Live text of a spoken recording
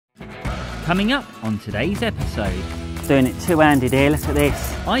Coming up on today's episode. Doing it two-handed here, look at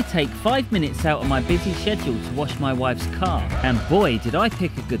this. I take 5 minutes out of my busy schedule to wash my wife's car, and boy did I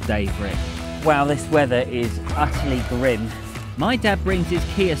pick a good day for it. Wow, this weather is utterly grim. My dad brings his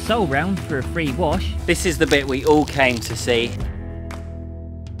Kia Soul round for a free wash. This is the bit we all came to see.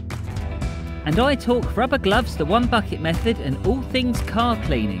 And I talk rubber gloves, the one bucket method, and all things car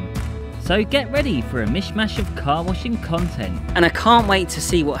cleaning. So get ready for a mishmash of car washing content. And I can't wait to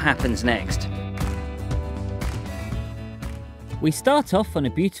see what happens next. We start off on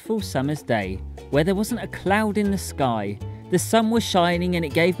a beautiful summer's day, where there wasn't a cloud in the sky. The sun was shining and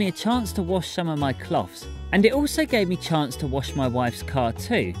it gave me a chance to wash some of my cloths. And it also gave me a chance to wash my wife's car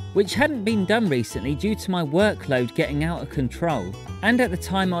too, which hadn't been done recently due to my workload getting out of control. And at the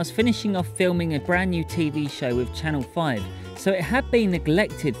time I was finishing off filming a brand new TV show with Channel 5, so it had been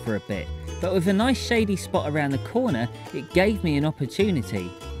neglected for a bit. But with a nice shady spot around the corner, it gave me an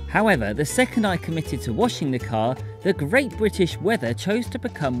opportunity. However, the second I committed to washing the car, the Great British weather chose to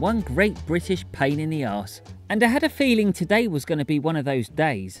become one great British pain in the arse. And I had a feeling today was going to be one of those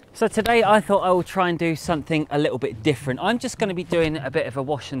days. So today I thought I will try and do something a little bit different. I'm just going to be doing a bit of a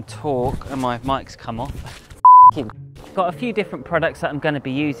wash and talk, and my mic's come off. Got a few different products that I'm going to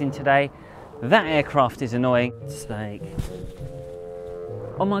be using today. That aircraft is annoying. Snake.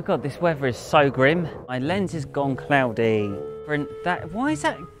 Oh my god, this weather is so grim. My lens has gone cloudy. Why is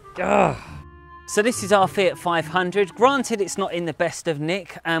that? Ugh. So this is our Fiat 500. Granted, it's not in the best of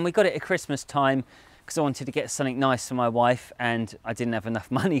nick, and we got it at Christmas time because I wanted to get something nice for my wife, and I didn't have enough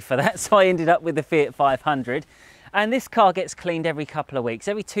money for that, so I ended up with the Fiat 500. And this car gets cleaned every couple of weeks,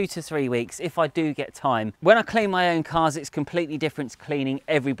 every 2 to 3 weeks, if I do get time. When I clean my own cars, it's completely different to cleaning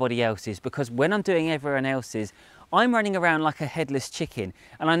everybody else's, because when I'm doing everyone else's, I'm running around like a headless chicken,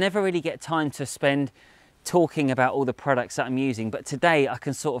 and I never really get time to spend talking about all the products that I'm using. But today I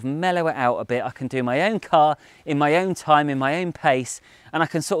can sort of mellow it out a bit. I can do my own car in my own time, in my own pace, and I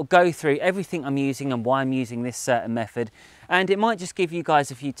can sort of go through everything I'm using and why I'm using this certain method. And it might just give you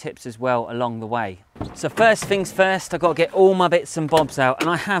guys a few tips as well along the way. So first things first, I've got to get all my bits and bobs out, and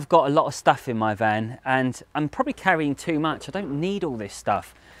I have got a lot of stuff in my van, and I'm probably carrying too much. I don't need all this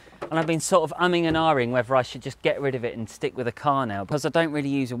stuff. And I've been sort of umming and ahhing whether I should just get rid of it and stick with a car now, because I don't really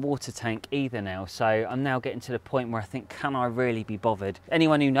use a water tank either now. So I'm now getting to the point where I think, can I really be bothered?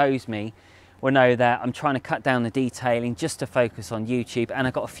 Anyone who knows me will know that I'm trying to cut down the detailing just to focus on YouTube, and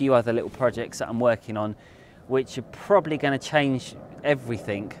I've got a few other little projects that I'm working on which are probably going to change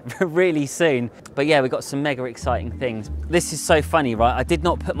everything really soon. But yeah, we've got some mega exciting things. This is so funny, right? I did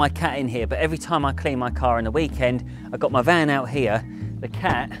not put my cat in here, but every time I clean my car on the weekend, I've got my van out here. The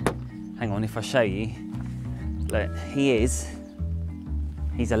cat, hang on if I show you, look, he's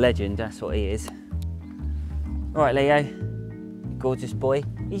a legend, that's what he is. All right, Leo, gorgeous boy.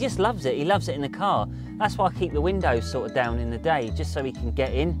 He just loves it, he loves it in the car. That's why I keep the windows sort of down in the day, just so he can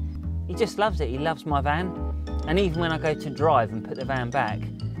get in. He just loves it, he loves my van. And even when I go to drive and put the van back,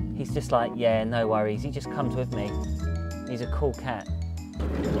 he's just like, yeah, no worries, he just comes with me. He's a cool cat.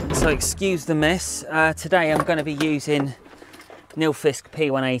 So excuse the mess. Today I'm going to be using Nilfisk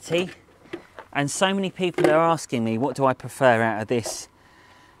P180, and so many people are asking me what do I prefer out of this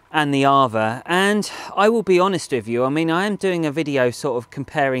and the Arva, and I will be honest with you, I mean, I am doing a video sort of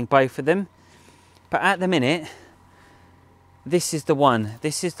comparing both of them, but at the minute this is the one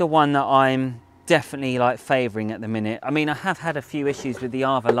that I'm definitely like favouring at the minute. I mean, I have had a few issues with the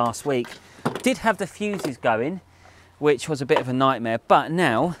Arva last week, did have the fuses going, which was a bit of a nightmare, but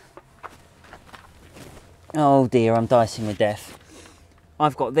now, oh dear, I'm dicing with death.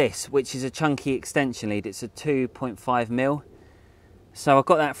 I've got this, which is a chunky extension lead. It's a 2.5mm. So I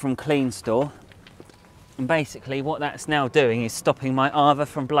got that from Clean Store. And basically what that's now doing is stopping my Arva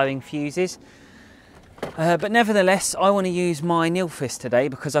from blowing fuses. But nevertheless, I want to use my Nilfisk today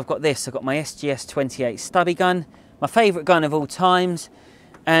because I've got this. I've got my SGS 28 stubby gun, my favourite gun of all times.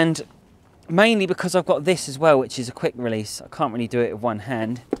 And mainly because I've got this as well, which is a quick release. I can't really do it with one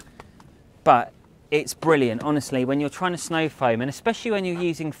hand. But it's brilliant, honestly, when you're trying to snow foam, and especially when you're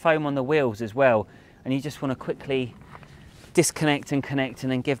using foam on the wheels as well, and you just want to quickly disconnect and connect and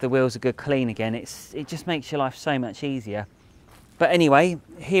then give the wheels a good clean again. It just makes your life so much easier. But anyway,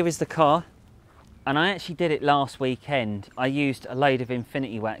 here is the car, and I actually did it last weekend. I used a load of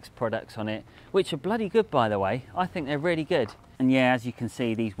Infinity Wax products on it, which are bloody good, by the way. I think they're really good. And yeah, as you can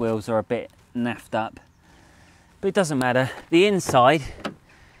see, these wheels are a bit naffed up, but it doesn't matter. The inside,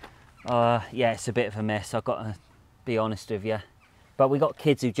 yeah, it's a bit of a mess, I've got to be honest with you. But we got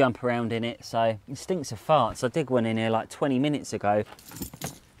kids who jump around in it, so it stinks of farts. I did one in here like 20 minutes ago.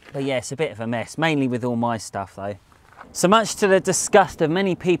 But yeah, it's a bit of a mess, mainly with all my stuff though. So much to the disgust of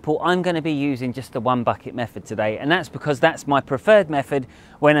many people, I'm going to be using just the one bucket method today, and that's because that's my preferred method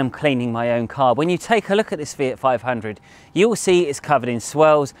when I'm cleaning my own car. When you take a look at this Fiat 500, you'll see it's covered in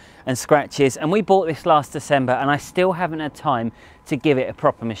swirls and scratches, and we bought this last December and I still haven't had time to give it a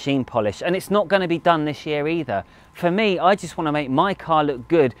proper machine polish, and it's not going to be done this year either. For me, I just want to make my car look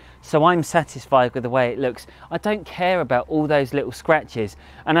good, so I'm satisfied with the way it looks. I don't care about all those little scratches,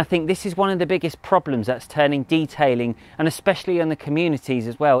 and I think this is one of the biggest problems that's turning detailing, and especially in the communities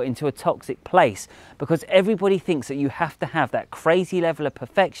as well, into a toxic place, because everybody thinks that you have to have that crazy level of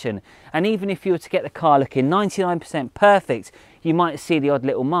perfection, and even if you were to get the car looking 99% perfect, you might see the odd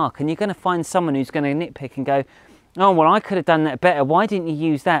little mark, and you're going to find someone who's going to nitpick and go, oh, well, I could have done that better. Why didn't you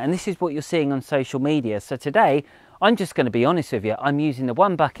use that? And this is what you're seeing on social media. So today, I'm just going to be honest with you. I'm using the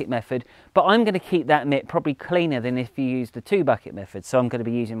one bucket method, but I'm going to keep that mitt probably cleaner than if you use the two bucket method. So I'm going to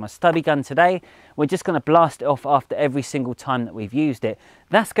be using my stubby gun today. We're just going to blast it off after every single time that we've used it.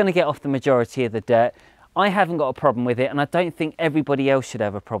 That's going to get off the majority of the dirt. I haven't got a problem with it, and I don't think everybody else should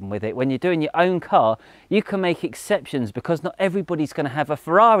have a problem with it. When you're doing your own car, you can make exceptions because not everybody's going to have a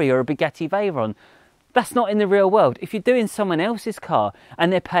Ferrari or a Bugatti Veyron. That's not in the real world. If you're doing someone else's car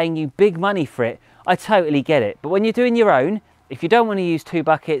and they're paying you big money for it, I totally get it. But when you're doing your own, if you don't want to use two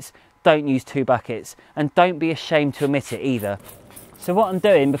buckets, don't use two buckets. And don't be ashamed to admit it either. So what I'm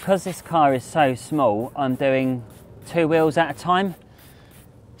doing, because this car is so small, I'm doing 2 wheels at a time.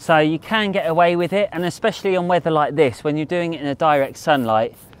 So you can get away with it, and especially on weather like this, when you're doing it in a direct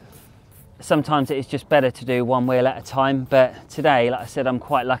sunlight, sometimes it is just better to do 1 wheel at a time. But today, like I said, I'm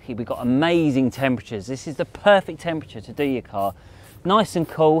quite lucky. We've got amazing temperatures. This is the perfect temperature to do your car. Nice and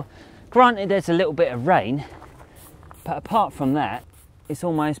cool. Granted, there's a little bit of rain, but apart from that, it's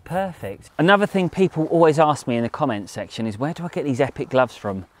almost perfect. Another thing people always ask me in the comments section is, where do I get these epic gloves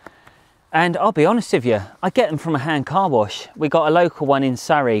from? And I'll be honest with you, I get them from a hand car wash. We got a local one in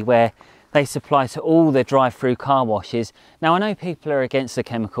Surrey where they supply to all the drive-through car washes. Now, I know people are against the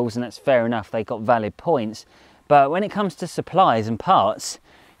chemicals, and that's fair enough, they got valid points, but when it comes to supplies and parts,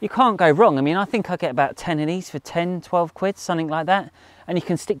 you can't go wrong. I mean, I think I get about 10 of these for 10, 12 quid, something like that, and you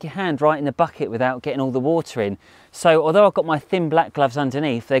can stick your hand right in the bucket without getting all the water in. So although I've got my thin black gloves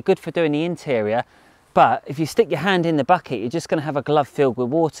underneath, they're good for doing the interior, but if you stick your hand in the bucket, you're just going to have a glove filled with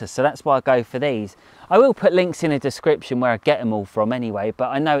water, so that's why I go for these. I will put links in the description where I get them all from anyway, but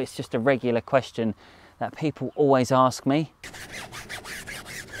I know it's just a regular question that people always ask me.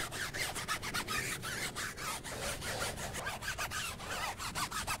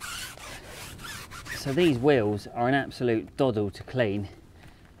 So these wheels are an absolute doddle to clean.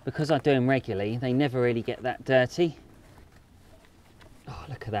 Because I do them regularly, they never really get that dirty. Oh,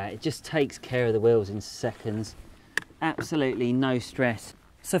 look at that, it just takes care of the wheels in seconds. Absolutely no stress.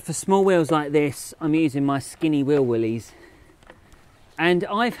 So for small wheels like this, I'm using my skinny wheel Woolies. And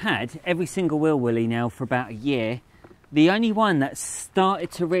I've had every single wheel Woolie now for about a year. The only one that's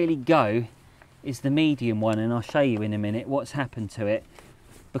started to really go is the medium one, and I'll show you in a minute what's happened to it.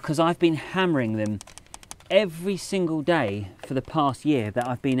 Because I've been hammering them every single day for the past year that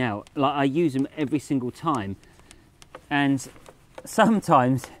I've been out. Like, I use them every single time. And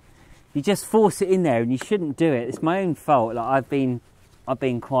sometimes you just force it in there and you shouldn't do it. It's my own fault. Like, I've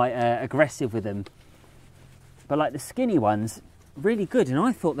been quite aggressive with them. But like the skinny ones, really good, and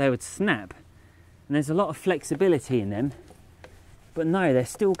I thought they would snap. And there's a lot of flexibility in them. But no, they're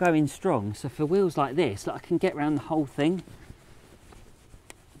still going strong. So for wheels like this, like, I can get around the whole thing.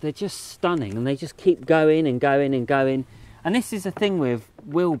 They're just stunning, and they just keep going and going and going. And this is the thing with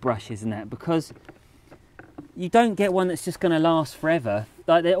wheel brushes and that, because you don't get one that's just going to last forever.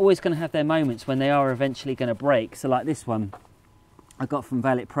 Like, they're always going to have their moments when they are eventually going to break. So like this one I got from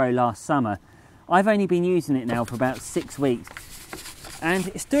Valet Pro last summer. I've only been using it now for about 6 weeks, and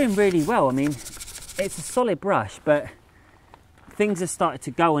it's doing really well. I mean, it's a solid brush, but things have started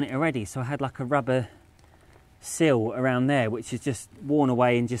to go on it already. So I had like a rubber seal around there which has just worn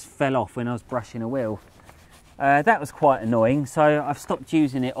away and just fell off when I was brushing a wheel. That was quite annoying, so I've stopped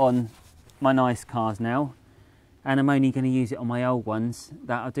using it on my nice cars now, and I'm only going to use it on my old ones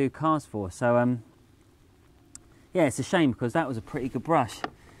that I do cars for. So yeah, it's a shame because that was a pretty good brush.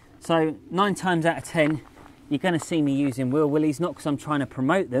 So 9 times out of 10 you're going to see me using wheel Woolies, not because I'm trying to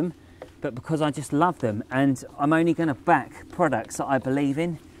promote them, but because I just love them, and I'm only going to back products that I believe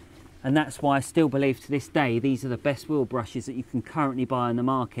in. And that's why I still believe to this day these are the best wheel brushes that you can currently buy on the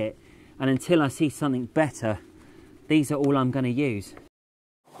market. And until I see something better, these are all I'm going to use.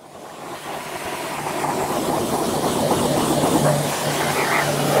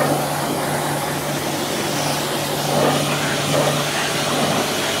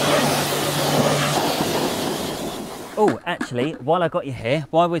 Oh, actually, while I got you here,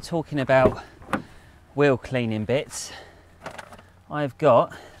 while we're talking about wheel cleaning bits, I've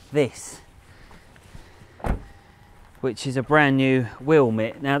got this, which is a brand new wheel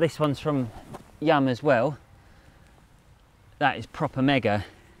mitt. Now this one's from Yum as well. That is proper mega.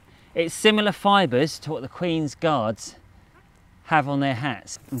 It's similar fibres to what the Queen's Guards have on their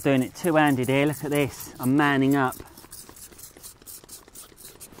hats. I'm doing it two-handed here, look at this, I'm manning up.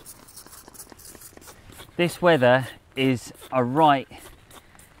 This weather is a right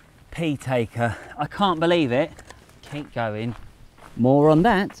pee taker. I can't believe it. Keep going. More on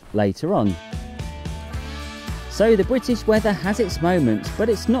that later on. So the British weather has its moments, but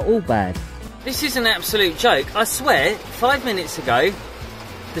it's not all bad. This is an absolute joke. I swear, 5 minutes ago,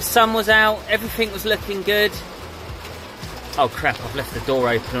 the sun was out, everything was looking good. Oh crap, I've left the door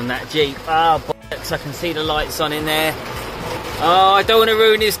open on that Jeep. Ah, bollocks, I can see the lights on in there. Oh, I don't want to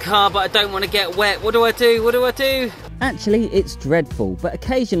ruin his car, but I don't want to get wet. What do I do? What do I do? Actually, it's dreadful, but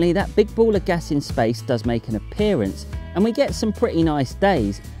occasionally that big ball of gas in space does make an appearance, and we get some pretty nice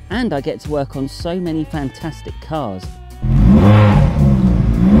days, and I get to work on so many fantastic cars.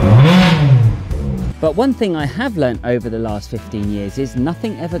 But one thing I have learnt over the last 15 years is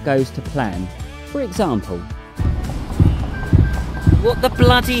nothing ever goes to plan. For example, what the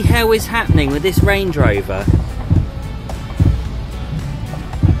bloody hell is happening with this Range Rover?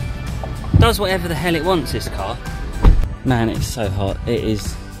 Does whatever the hell it wants, this car. Man, it's so hot. It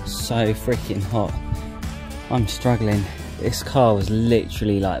is so freaking hot. I'm struggling. This car was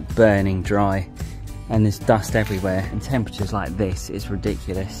literally like burning dry, and there's dust everywhere, and temperatures like this is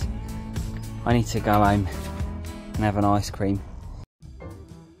ridiculous. I need to go home and have an ice cream.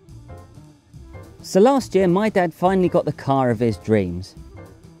 So last year my dad finally got the car of his dreams.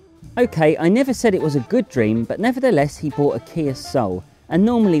 Okay, I never said it was a good dream, but nevertheless he bought a Kia Soul. And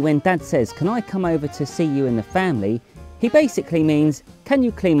normally when Dad says, "Can I come over to see you and the family?" he basically means, "Can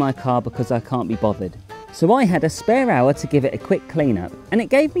you clean my car because I can't be bothered?" So I had a spare hour to give it a quick clean up, and it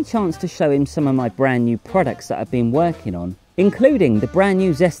gave me a chance to show him some of my brand new products that I've been working on, including the brand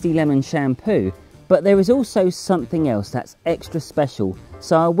new Zesty Lemon shampoo. But there is also something else that's extra special,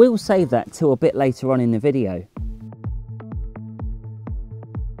 so I will save that till a bit later on in the video.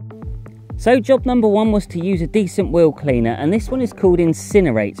 So job number one was to use a decent wheel cleaner, and this one is called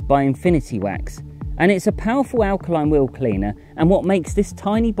Incinerate by Infinity Wax. And it's a powerful alkaline wheel cleaner, and what makes this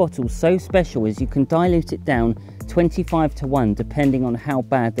tiny bottle so special is you can dilute it down 25:1 depending on how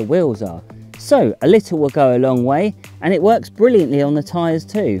bad the wheels are. So a little will go a long way, and it works brilliantly on the tyres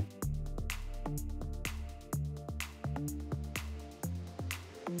too.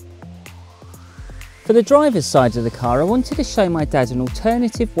 For the driver's side of the car, I wanted to show my dad an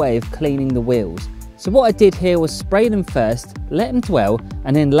alternative way of cleaning the wheels. So what I did here was spray them first, let them dwell,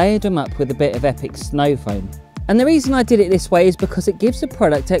 and then layered them up with a bit of Epic snow foam. And the reason I did it this way is because it gives the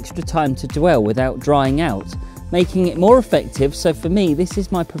product extra time to dwell without drying out, making it more effective. So for me, this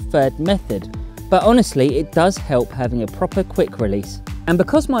is my preferred method. But honestly, it does help having a proper quick release. And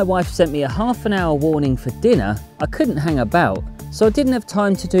because my wife sent me a half an hour warning for dinner, I couldn't hang about. So I didn't have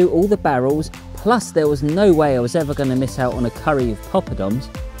time to do all the barrels, plus there was no way I was ever going to miss out on a curry of poppadoms.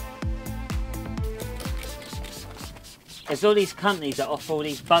 There's all these companies that offer all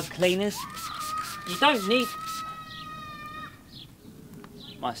these bug cleaners. You don't need...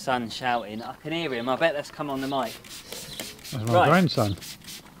 My son's shouting, I can hear him, I bet that's come on the mic. That's my grandson.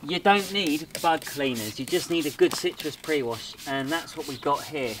 You don't need bug cleaners, you just need a good citrus pre-wash, and that's what we've got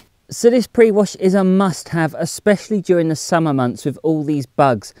here. So this pre-wash is a must-have, especially during the summer months with all these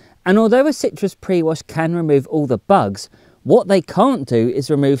bugs. And although a citrus pre-wash can remove all the bugs, what they can't do is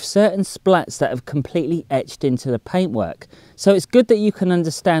remove certain splats that have completely etched into the paintwork. So it's good that you can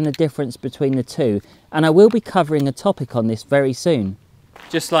understand the difference between the two, and I will be covering a topic on this very soon.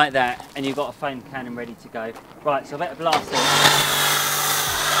 Just like that, and you've got a foam cannon ready to go. Right, so I better blast it.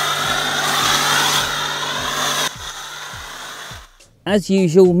 As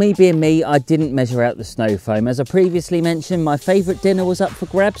usual, me being me, I didn't measure out the snow foam. As I previously mentioned, my favourite dinner was up for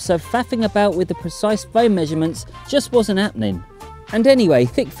grabs, so faffing about with the precise foam measurements just wasn't happening. And anyway,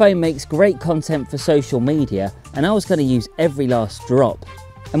 thick foam makes great content for social media, and I was going to use every last drop.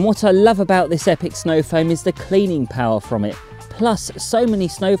 And what I love about this Epic snow foam is the cleaning power from it. Plus, so many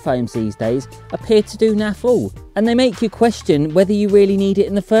snow foams these days appear to do naff all, and they make you question whether you really need it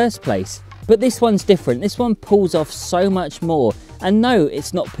in the first place. But this one's different. This one pulls off so much more. And no,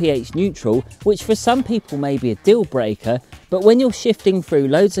 it's not pH neutral, which for some people may be a deal breaker, but when you're shifting through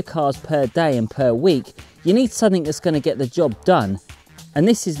loads of cars per day and per week, you need something that's going to get the job done. And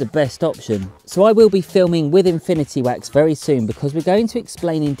this is the best option. So I will be filming with Infinity Wax very soon because we're going to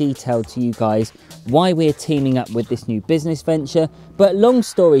explain in detail to you guys why we're teaming up with this new business venture. But long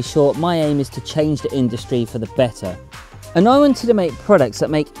story short, my aim is to change the industry for the better. And I wanted to make products that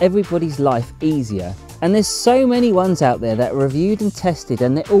make everybody's life easier. And there's so many ones out there that are reviewed and tested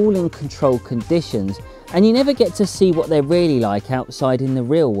and they're all in controlled conditions. And you never get to see what they're really like outside in the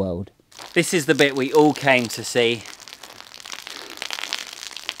real world. This is the bit we all came to see.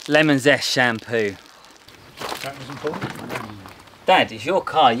 Lemon zest shampoo. That was important. Dad, it's your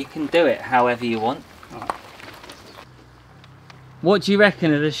car. You can do it however you want. Oh. What do you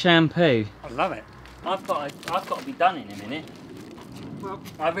reckon of the shampoo? I love it. I've got to be done in a minute. Well,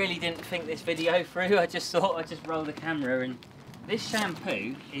 I really didn't think this video through. I just thought I'd just roll the camera, and this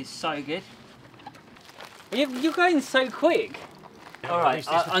shampoo is so good. You're going so quick. All right,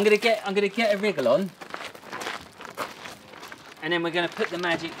 I'm gonna get a wriggle on, and then we're gonna put the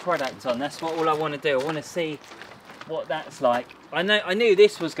magic product on. That's all I want to do. I want to see what that's like. I knew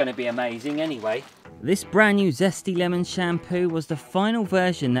this was going to be amazing anyway. This brand new Zesty Lemon shampoo was the final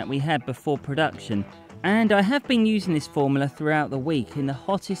version that we had before production, and I have been using this formula throughout the week in the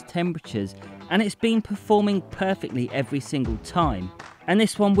hottest temperatures, and it's been performing perfectly every single time. And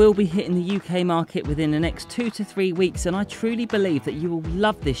this one will be hitting the UK market within the next 2 to 3 weeks, and I truly believe that you will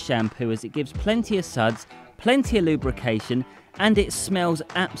love this shampoo as it gives plenty of suds, plenty of lubrication, and it smells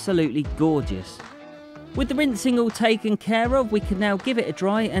absolutely gorgeous. With the rinsing all taken care of, we can now give it a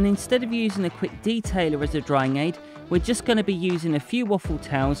dry, and instead of using a quick detailer as a drying aid, we're just going to be using a few waffle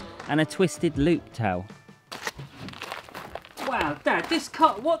towels and a twisted loop towel. Wow, Dad, this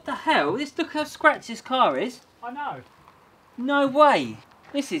car, what the hell? Look how scratched this car is. I know. No way.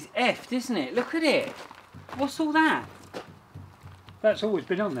 This is effed, isn't it? Look at it. What's all that? That's always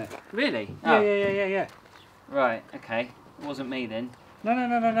been on there. Really? Yeah. Right, okay. It wasn't me then.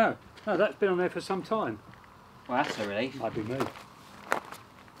 No. No, that's been on there for some time. Well, that's a relief. Might be me.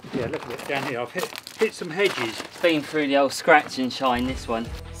 Yeah, look at it down here. I've hit some hedges. Been through the old scratch and shine, this one.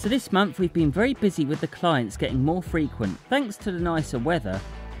 So this month we've been very busy with the clients getting more frequent thanks to the nicer weather,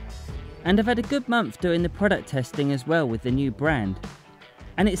 and I've had a good month doing the product testing as well with the new brand.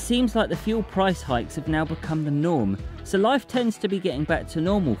 And it seems like the fuel price hikes have now become the norm, so life tends to be getting back to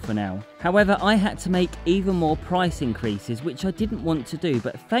normal for now. However, I had to make even more price increases, which I didn't want to do,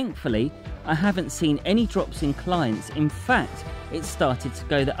 but thankfully I haven't seen any drops in clients. In fact, it started to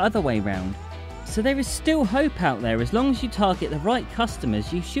go the other way round. So there is still hope out there. As long as you target the right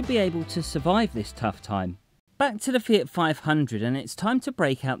customers, you should be able to survive this tough time. Back to the Fiat 500, and it's time to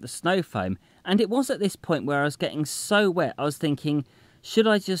break out the snow foam. And it was at this point where I was getting so wet, I was thinking, should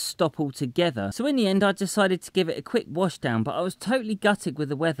I just stop altogether? So in the end I decided to give it a quick wash down, but I was totally gutted with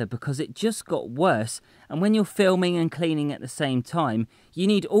the weather because it just got worse, and when you're filming and cleaning at the same time, you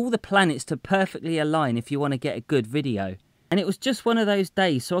need all the planets to perfectly align if you want to get a good video. And it was just one of those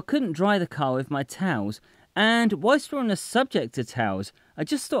days, so I couldn't dry the car with my towels. And whilst we're on the subject of towels, I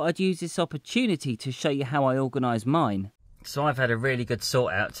just thought I'd use this opportunity to show you how I organise mine. So I've had a really good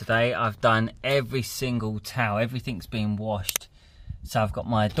sort out today. I've done every single towel, everything's been washed. So I've got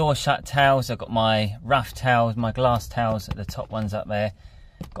my door shut towels, I've got my rough towels, my glass towels, the top ones up there.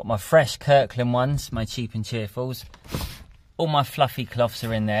 Got my fresh Kirkland ones, my cheap and cheerfuls. All my fluffy cloths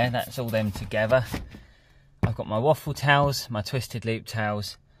are in there, that's all them together. I've got my waffle towels, my twisted loop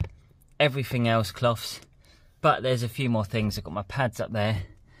towels, everything else cloths. But there's a few more things. I've got my pads up there.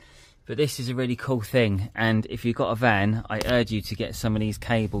 But this is a really cool thing, and if you've got a van, I urge you to get some of these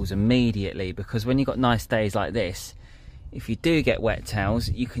cables immediately, because when you've got nice days like this, if you do get wet towels,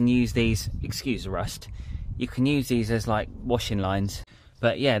 you can use these, excuse the rust, you can use these as like washing lines.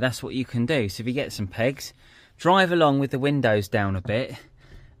 But yeah, that's what you can do. So if you get some pegs, drive along with the windows down a bit,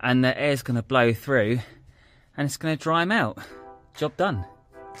 and the air's going to blow through, and it's going to dry them out. Job done.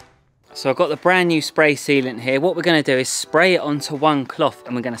 So I've got the brand new spray sealant here. What we're going to do is spray it onto one cloth,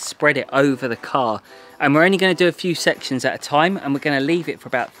 and we're going to spread it over the car. And we're only going to do a few sections at a time, and we're going to leave it for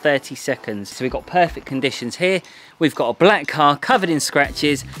about 30 seconds. So we've got perfect conditions here. We've got a black car covered in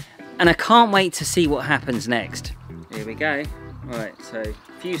scratches, and I can't wait to see what happens next. Here we go. Right, so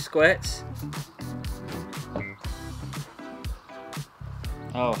a few squirts.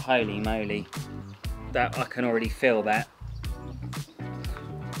 Oh, holy moly. That, I can already feel that.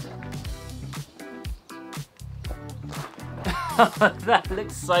 That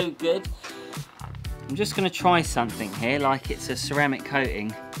looks so good. I'm just going to try something here, like it's a ceramic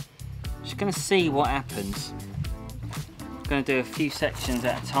coating. Just going to see what happens. I'm going to do a few sections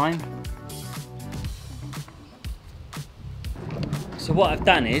at a time. So what I've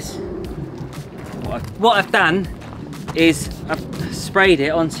done is, is I've sprayed it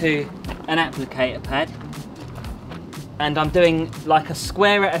onto an applicator pad, and I'm doing like a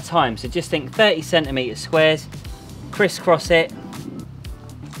square at a time. So just think 30 centimetre squares, crisscross it,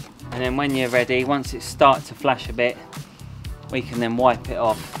 and then when you're ready, once it starts to flash a bit, we can then wipe it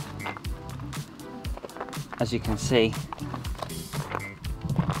off. As you can see.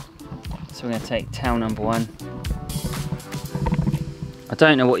 So we're going to take towel number 1. I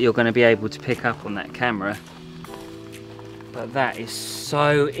don't know what you're going to be able to pick up on that camera, but that is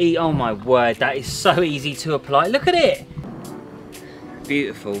so oh my word, that is so easy to apply. Look at it!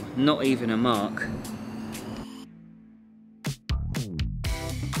 Beautiful, not even a mark.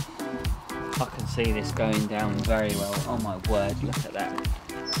 I can see this going down very well. Oh my word, look at that.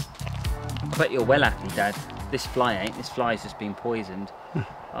 I bet you're well happy, Dad. This fly ain't. This fly's just been poisoned.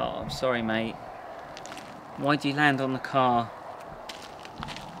 Oh, I'm sorry, mate. Why'd you land on the car?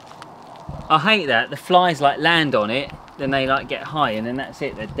 I hate that. The flies like land on it, then they like get high, and then that's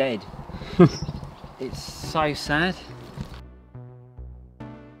it. They're dead. It's so sad.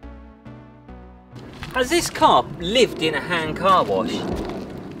 Has this car lived in a hand car wash?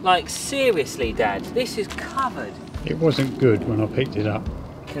 Like seriously, Dad, this is covered. It wasn't good when I picked it up.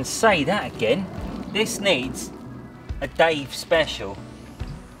 Can say that again. This needs a Dave special.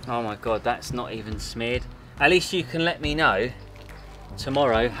 Oh my god, that's not even smeared. At least you can let me know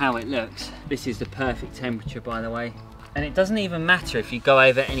tomorrow how it looks. This is the perfect temperature, by the way. And it doesn't even matter if you go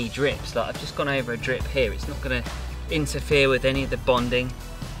over any drips. Like I've just gone over a drip here. It's not going to interfere with any of the bonding.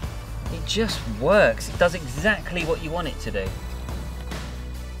 It just works. It does exactly what you want it to do.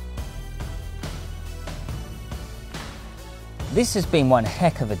 This has been one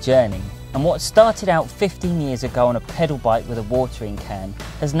heck of a journey, and what started out 15 years ago on a pedal bike with a watering can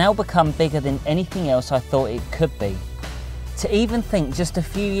has now become bigger than anything else I thought it could be. To even think just a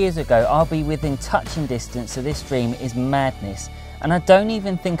few years ago I'll be within touching distance of this dream is madness, and I don't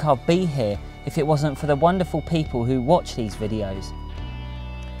even think I'll be here if it wasn't for the wonderful people who watch these videos.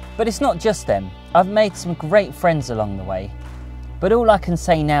 But it's not just them. I've made some great friends along the way. But all I can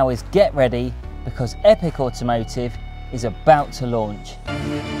say now is get ready, because Epic Automotive is about to launch.